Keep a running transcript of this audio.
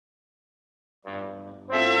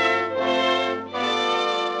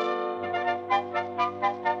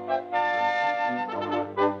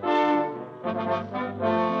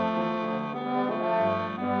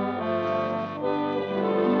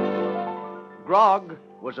Grog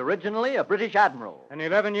was originally a British admiral. An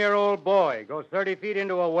 11-year-old boy goes 30 feet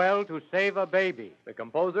into a well to save a baby. The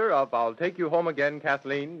composer of I'll Take You Home Again,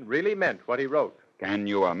 Kathleen, really meant what he wrote. Can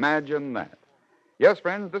you imagine that? Yes,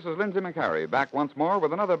 friends, this is Lindsay McCarry, back once more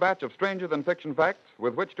with another batch of stranger-than-fiction facts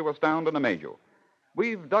with which to astound and amaze you.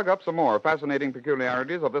 We've dug up some more fascinating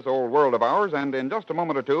peculiarities of this old world of ours, and in just a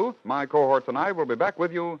moment or two, my cohorts and I will be back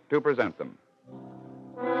with you to present them.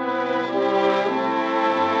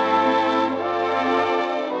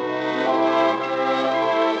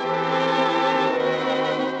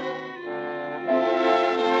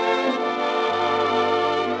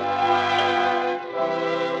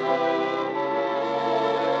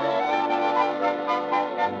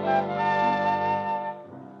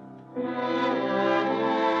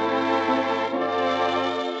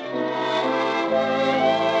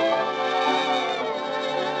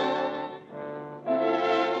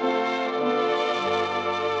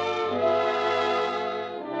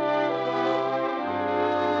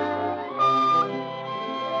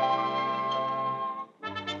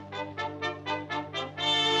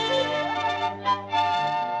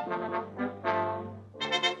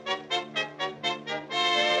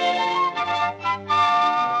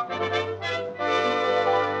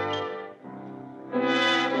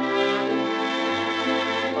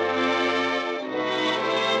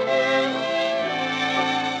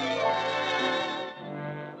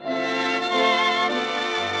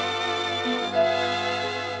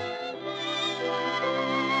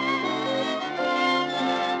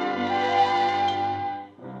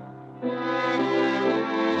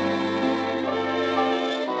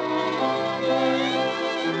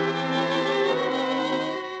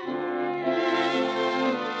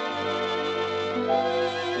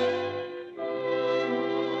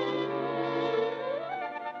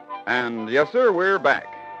 And yes, sir, we're back.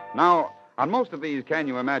 Now, on most of these Can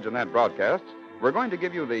You Imagine That broadcasts, we're going to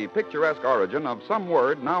give you the picturesque origin of some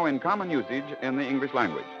word now in common usage in the English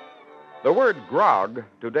language. The word grog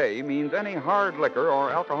today means any hard liquor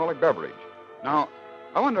or alcoholic beverage. Now,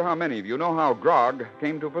 I wonder how many of you know how grog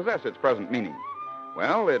came to possess its present meaning.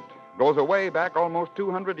 Well, it goes away back almost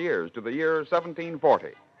 200 years to the year 1740.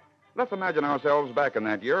 Let's imagine ourselves back in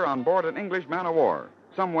that year on board an English man-of-war,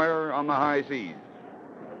 somewhere on the high seas.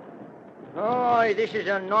 Oh, this is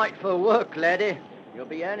a night for work, laddie. You'll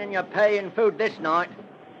be earning your pay in food this night.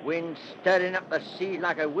 Wind stirring up the sea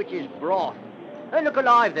like a witch's broth. Hey, look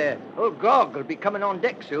alive there. Old Grog will be coming on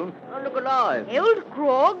deck soon. Oh, look alive. Old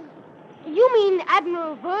Grog? You mean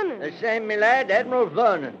Admiral Vernon? The same, me lad, Admiral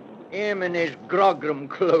Vernon. Him and his grogram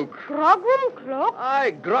cloak. Grogram cloak?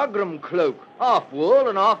 Aye, grogram cloak. Half wool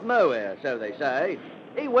and half mohair, so they say.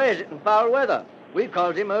 He wears it in foul weather. We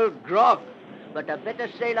calls him Old Grog. But a better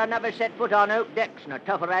sailor never set foot on oak decks, and a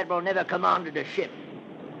tougher admiral never commanded a ship.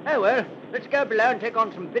 Oh, well, let's go below and take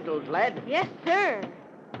on some victuals, lad. Yes, sir.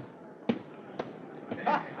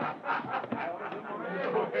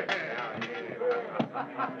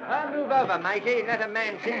 I'll move over, matey. Let a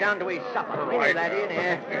man sit down to his supper. Right, laddie, in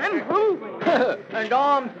here. I'm hungry. And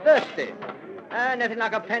I'm thirsty. Nothing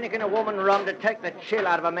like a panic in a woman rum to take the chill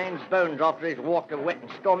out of a man's bones after his walk the wet and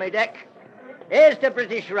stormy deck. Here's the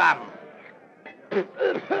British rum.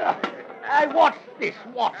 Hey, what's this?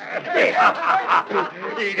 What's this?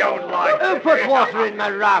 He don't like Who put water in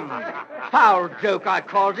my rum? Foul joke, I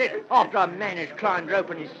calls it, after a man has climbed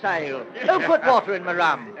open his sail. Who put water in my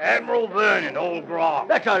rum? Admiral Vernon, Old Grog.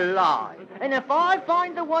 That's a lie. And if I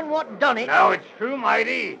find the one what done it... Now, it's true,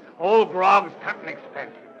 mighty. Old Grog's cutting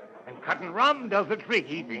expensive. And cutting rum does the trick,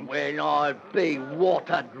 he thinks. Well, I'll be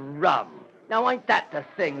watered rum. Now, ain't that the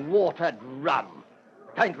thing, watered rum?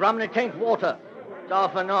 It ain't rum and it ain't water. It's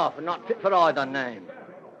half and not fit for either name.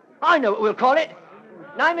 I know what we'll call it.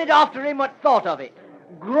 Name it after him what thought of it.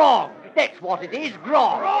 Grog. That's what it is,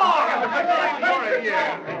 grog.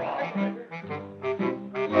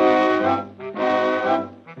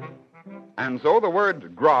 And so the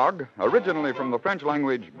word grog, originally from the French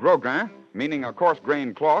language grogrin, meaning a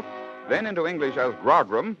coarse-grained cloth, then into English as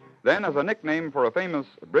grogram, then as a nickname for a famous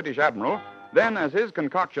British admiral, then as his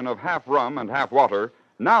concoction of half rum and half water,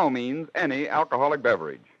 now means any alcoholic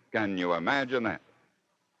beverage. Can you imagine that?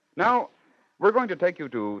 Now, we're going to take you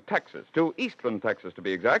to Texas, to Eastland, Texas, to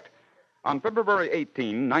be exact. On February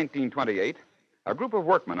 18, 1928, a group of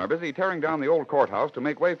workmen are busy tearing down the old courthouse to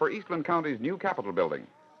make way for Eastland County's new Capitol building.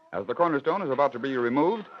 As the cornerstone is about to be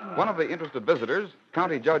removed, one of the interested visitors,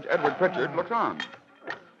 County Judge Edward Pritchard, looks on.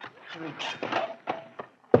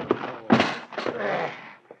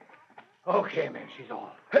 Okay, man, she's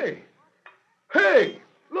off. Hey,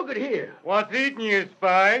 look at here. What's eating you,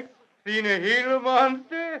 Spike? Seen a Gila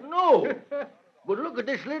monster? No. But look at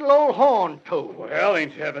this little old horn toad. Well,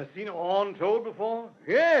 ain't you ever seen a horned toad before?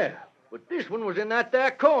 Yeah, but this one was in that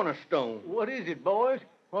there cornerstone. What is it, boys?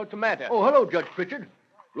 What's the matter? Oh, hello, Judge Pritchard.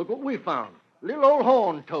 Look what we found. Little old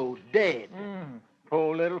horn toad, dead.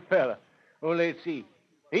 Poor little fella. Oh, let's see.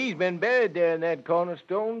 He's been buried there in that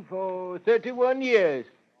cornerstone for 31 years.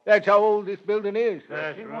 That's how old this building is.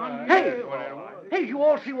 That's right. Hey, you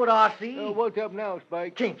all see what I see? What's up now,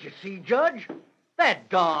 Spike? Can't you see, Judge? That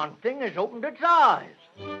darn thing has opened its eyes.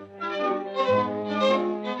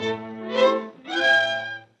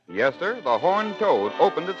 Yes, sir, the horned toad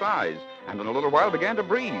opened its eyes and in a little while began to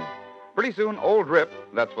breathe. Pretty soon, Old Rip,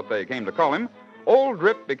 that's what they came to call him, Old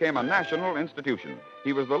Rip became a national institution.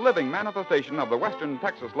 He was the living manifestation of the western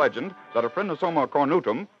Texas legend that a Phrynosoma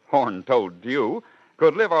cornutum, horned toad to you,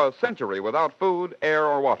 could live a century without food, air,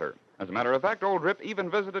 or water. As a matter of fact, Old Rip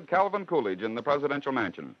even visited Calvin Coolidge in the presidential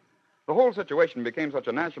mansion. The whole situation became such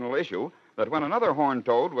a national issue that when another horned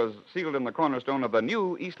toad was sealed in the cornerstone of the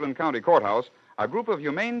new Eastland County Courthouse, a group of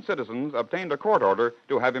humane citizens obtained a court order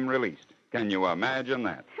to have him released. Can you imagine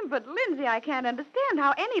that? But, Lindsay, I can't understand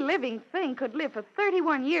how any living thing could live for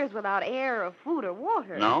 31 years without air or food or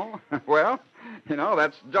water. No? Well,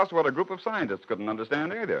 that's just what a group of scientists couldn't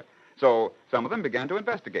understand either. So some of them began to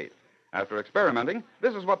investigate. After experimenting,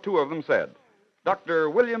 this is what two of them said. Dr.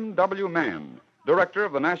 William W. Mann, director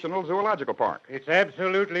of the National Zoological Park. It's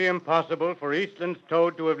absolutely impossible for Eastland's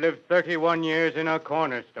toad to have lived 31 years in a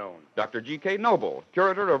cornerstone. Dr. G.K. Noble,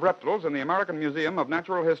 curator of reptiles in the American Museum of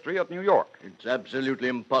Natural History at New York. It's absolutely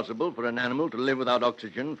impossible for an animal to live without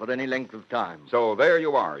oxygen for any length of time. So there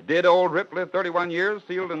you are. Did Old Rip live 31 years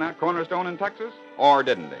sealed in that cornerstone in Texas? Or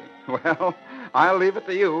didn't he? Well, I'll leave it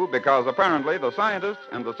to you because apparently the scientists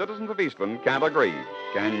and the citizens of Eastland can't agree.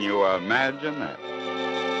 Can you imagine that?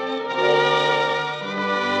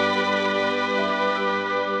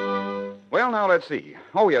 Well, now, let's see.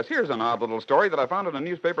 Oh, yes, here's an odd little story that I found in a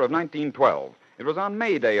newspaper of 1912. It was on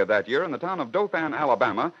May Day of that year in the town of Dothan,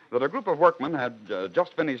 Alabama, that a group of workmen had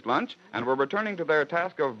just finished lunch and were returning to their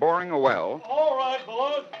task of boring a well. All right,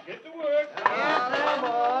 boys. Get to work.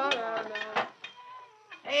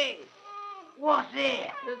 Hey, what's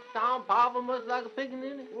that? This sound powerful much like a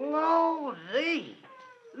pickaninny? Lord-gee.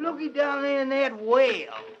 Looky down there in that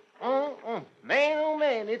well. Man, oh,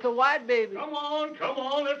 man, it's a white baby. Come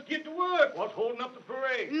on, let's get to work. What's holding up the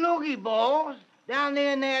parade? Looky, boss. Down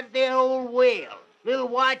there in that old well. Little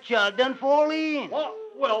white child done fall in. What?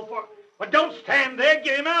 Well, but don't stand there.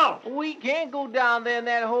 Get him out. We can't go down there in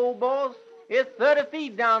that hole, boss. It's 30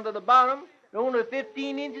 feet down to the bottom, and only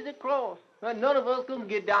 15 inches across. None of us can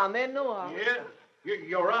get down there nohow. Yeah,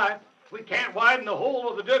 you're right. We can't widen the hole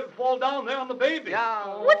or the dirt will fall down there on the baby.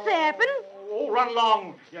 Yeah. What's happened? Oh, run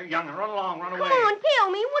along, young'un. Run along, run away. Come on,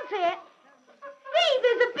 tell me, what's that? Steve,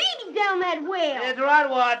 there's a baby down that well. That's right,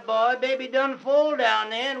 white boy. Baby done fall down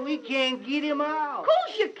there, and we can't get him out. Of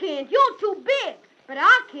course you can't. You're too big. But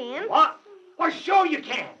I can. What? Why, sure you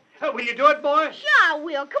can. Will you do it, boy? Sure I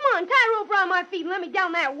will. Come on, tie a rope around my feet and let me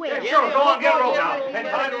down that well. Yeah, sure. Go on, get a rope out. And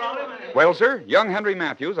tie it around him. Well, sir, young Henry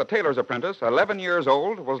Matthews, a tailor's apprentice, 11 years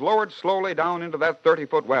old, was lowered slowly down into that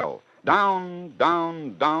 30-foot well. Down,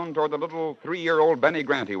 down, down toward the little 3-year-old Benny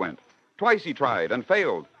Grant he went. Twice he tried and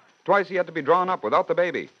failed. Twice he had to be drawn up without the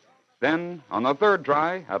baby. Then, on the third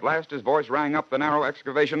try, at last his voice rang up the narrow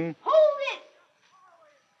excavation. Hold it!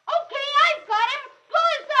 Okay, I've got him. Pull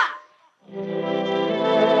us up!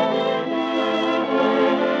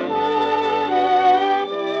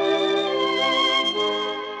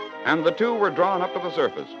 And the two were drawn up to the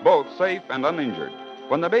surface, both safe and uninjured.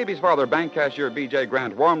 When the baby's father, bank cashier B.J.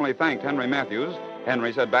 Grant, warmly thanked Henry Matthews,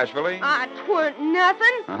 Henry said bashfully, Twarn't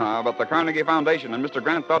nothing. But the Carnegie Foundation and Mr.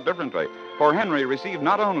 Grant thought differently, for Henry received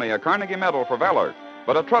not only a Carnegie Medal for valor,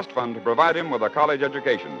 but a trust fund to provide him with a college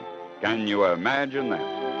education. Can you imagine that?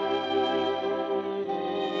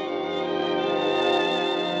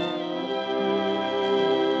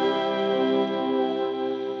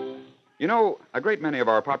 You know, a great many of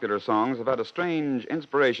our popular songs have had a strange,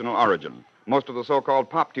 inspirational origin. Most of the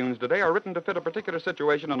so-called pop tunes today are written to fit a particular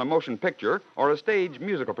situation in a motion picture or a stage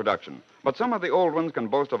musical production. But some of the old ones can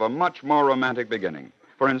boast of a much more romantic beginning.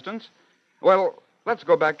 For instance, let's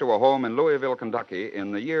go back to a home in Louisville, Kentucky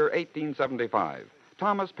in the year 1875.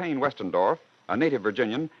 Thomas Payne Westendorf, a native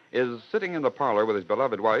Virginian, is sitting in the parlor with his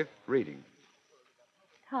beloved wife, reading.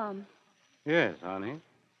 Tom, Yes, honey.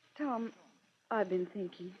 Tom, I've been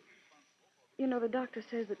thinking. You know, the doctor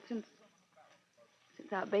says that since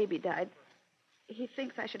our baby died, he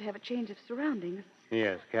thinks I should have a change of surroundings.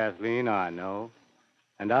 Yes, Kathleen, I know.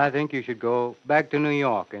 And I think you should go back to New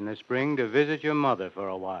York in the spring to visit your mother for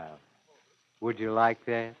a while. Would you like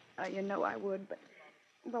that? You know I would, but...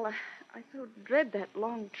 Well, I so dread that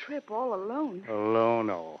long trip all alone. Alone?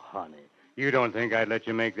 Oh, honey. You don't think I'd let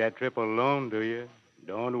you make that trip alone, do you?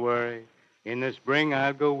 Don't worry. In the spring,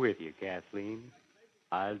 I'll go with you, Kathleen.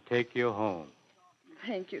 I'll take you home.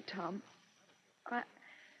 Thank you, Tom.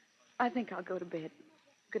 I think I'll go to bed.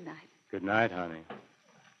 Good night. Good night, honey.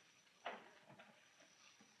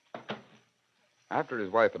 After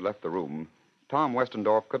his wife had left the room, Tom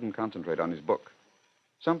Westendorf couldn't concentrate on his book.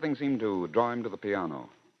 Something seemed to draw him to the piano.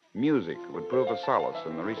 Music would prove a solace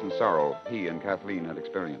in the recent sorrow he and Kathleen had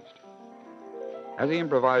experienced. As he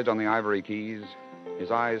improvised on the ivory keys,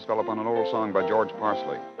 his eyes fell upon an old song by George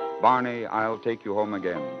Parsley, Barney, I'll Take You Home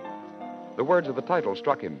Again. The words of the title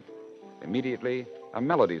struck him. Immediately, a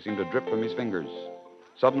melody seemed to drip from his fingers.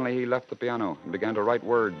 Suddenly, he left the piano and began to write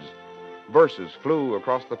words. Verses flew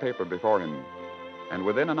across the paper before him. And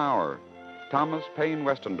within an hour, Thomas Paine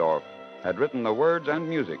Westendorf had written the words and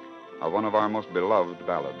music of one of our most beloved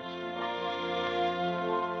ballads.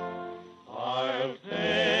 I'll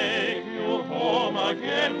take you home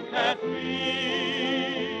again, Kathleen,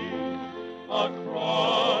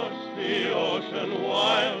 across the ocean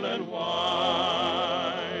wild and wide,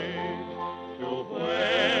 to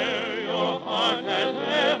where your heart has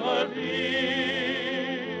ever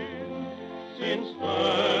been, since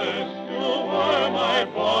first you were my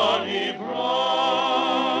bonnie bride.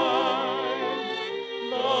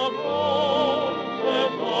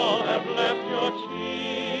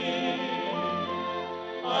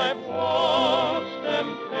 I've watched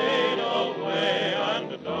them fade away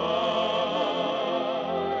and die.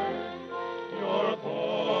 Your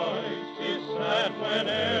voice is sad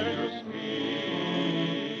whene'er you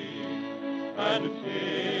speak, and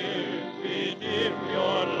tears bedim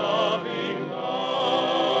your loving eyes.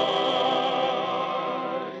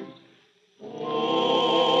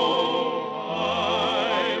 Oh,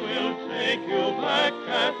 I will take you back,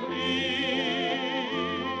 Kathleen,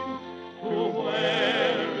 to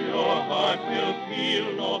where your heart will feel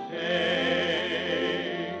no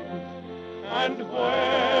pain, and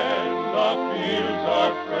when the fields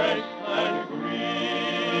are fresh and green,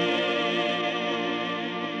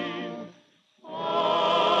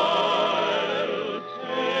 I'll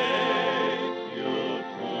take you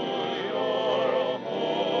to your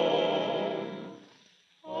home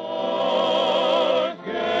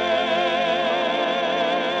again.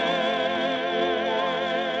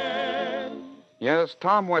 Yes,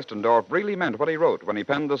 Tom Westendorf really meant what he wrote when he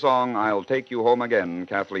penned the song, I'll Take You Home Again,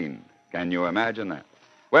 Kathleen. Can you imagine that?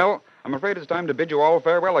 Well, I'm afraid it's time to bid you all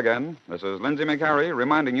farewell again. This is Lindsay McHarry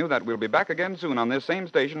reminding you that we'll be back again soon on this same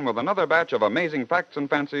station with another batch of amazing facts and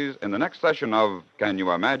fancies in the next session of Can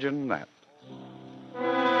You Imagine That?